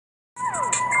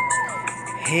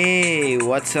Hey,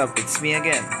 what's up? It's me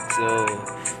again. So,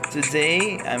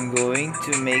 today I'm going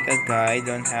to make a guide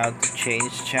on how to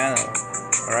change channel.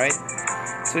 Alright?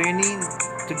 So, you need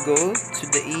to go to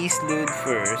the East Loop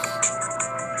first.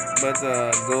 But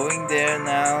going there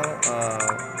now,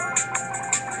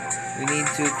 we need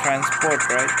to transport,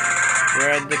 right?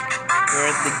 We're at the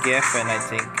Geffen, I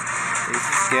think. This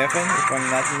is Geffen, if I'm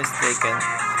not mistaken.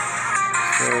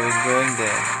 So, we're going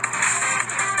there.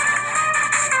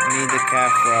 Need the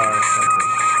Kafra or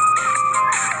something.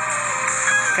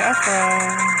 Kafra!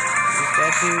 Is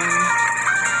that you?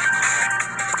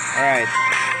 Alright.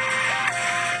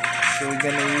 So we're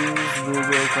gonna use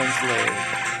Google Translate.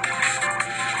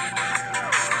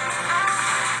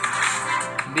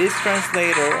 This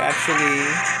translator actually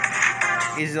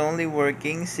is only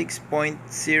working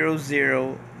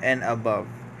 6.00 and above.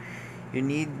 You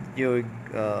need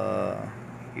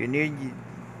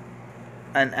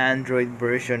an Android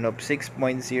version of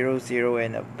 6.00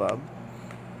 and above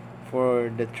for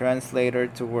the translator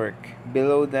to work.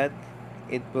 Below that,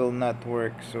 it will not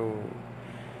work. So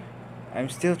I'm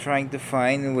still trying to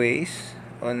find ways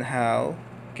on how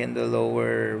can the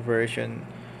lower version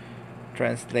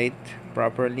translate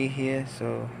properly here.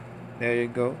 So there you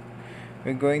go.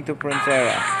 We're going to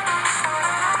Frontera.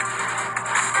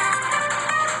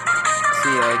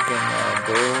 See, I can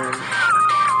go.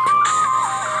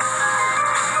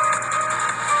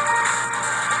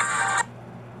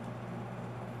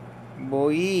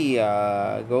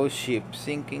 Boia, ghost ship,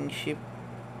 sinking ship,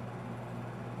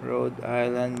 Rhode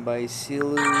Island by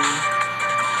Silu.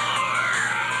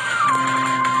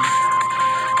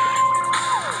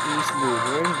 East Loop,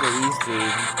 where's the East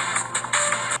Loop?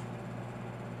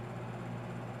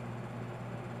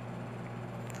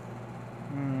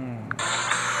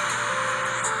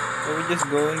 So we're just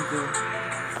going to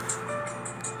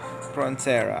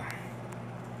Frontera.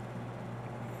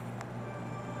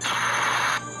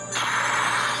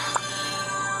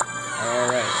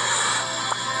 Alright.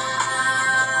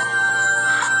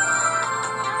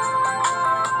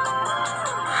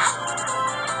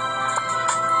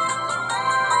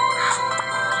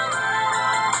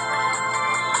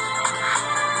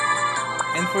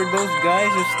 And for those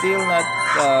guys who still not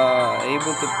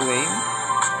able to claim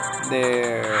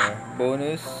their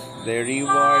bonus, their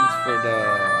rewards for the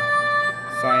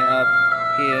sign up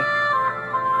here,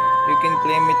 you can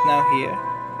claim it now here.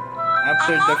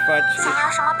 After the fetch,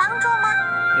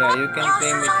 yeah, you can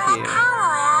claim it here.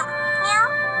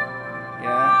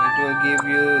 Yeah, it will give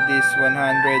you this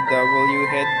 100W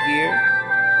headgear,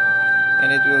 and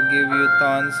it will give you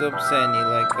tons of Seni,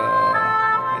 like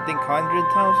I think 100,000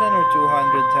 or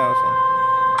 200,000.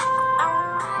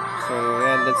 So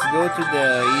yeah, let's go to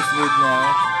the East Loop now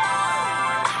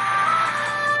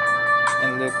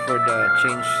and look for the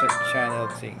change channel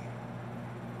thing.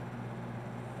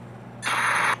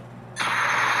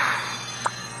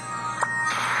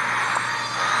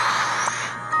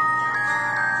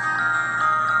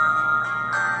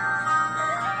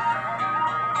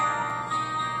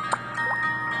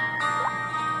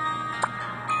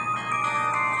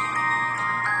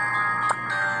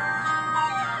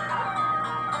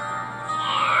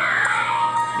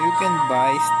 You can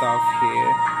buy stuff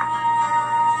here.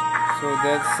 So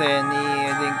that's Seni, I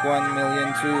think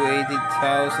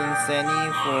 1,280,000 Seni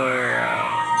for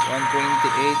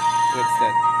 128. What's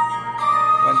that?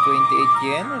 128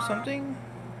 yen or something?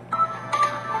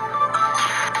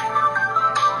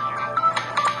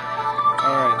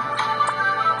 Alright.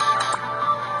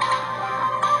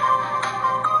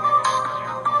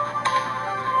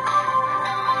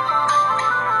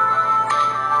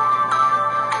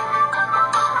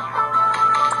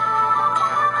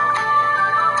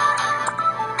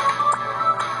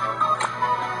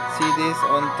 See this,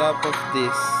 on top of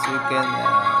this you can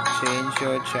change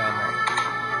your channel.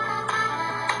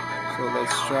 So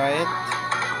let's try it.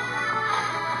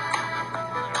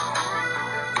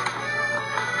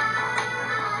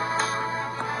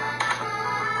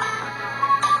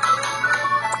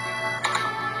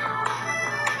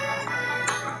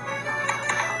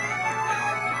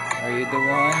 Are you the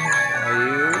one? Are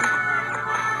you?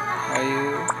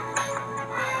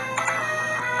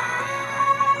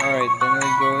 Alright, then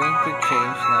we're going to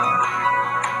change now.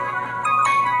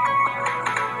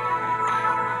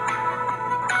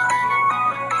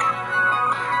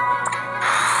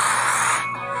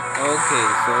 Okay,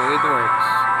 so it works.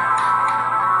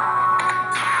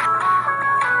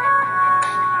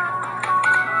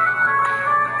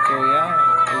 So yeah,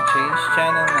 we change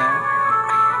channel now.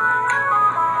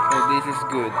 So this is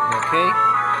good, okay?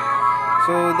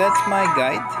 So that's my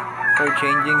guide for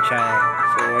changing channel.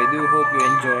 So I do hope you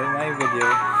enjoy my video.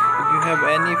 If you have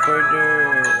any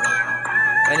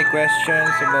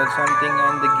questions about something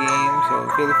on the game, so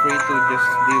feel free to just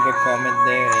leave a comment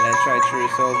there and I try to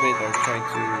resolve it or try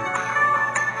to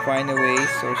find a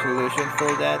ways or solution for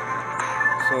that.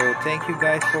 So thank you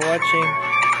guys for watching.